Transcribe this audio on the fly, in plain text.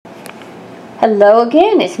Hello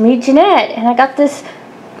again, it's me, Jeanette, and I got this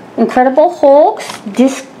Incredible Hulk's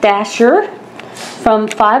Disc Dasher from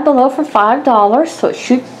Five Below for $5. So it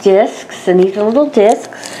shoots discs, and these are little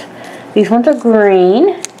discs. These ones are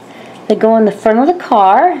green. They go in the front of the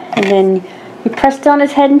car, and then you press down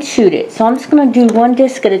his head and shoot it. So I'm just going to do one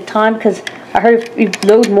disc at a time because I heard if you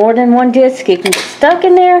load more than one disc, it can get stuck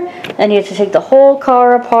in there, and you have to take the whole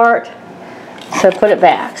car apart. So put it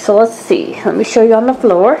back. So let's see. Let me show you on the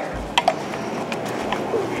floor.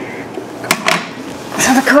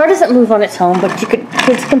 So the car doesn't move on its own, but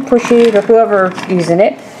kids can push it, or whoever's using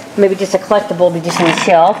it. Maybe just a collectible, be just on the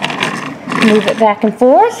shelf. Move it back and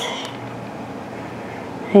forth.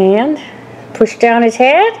 And push down his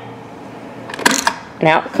head. And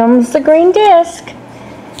out comes the green disc.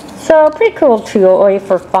 So pretty cool toy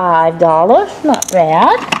for $5. Not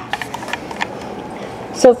bad.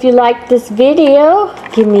 So if you like this video,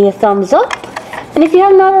 give me a thumbs up. And if you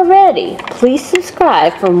have not already, please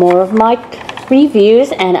subscribe for more of my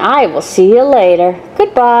reviews, and I will see you later.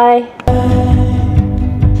 Goodbye.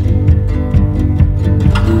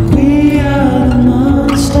 We are the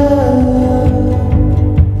monsters.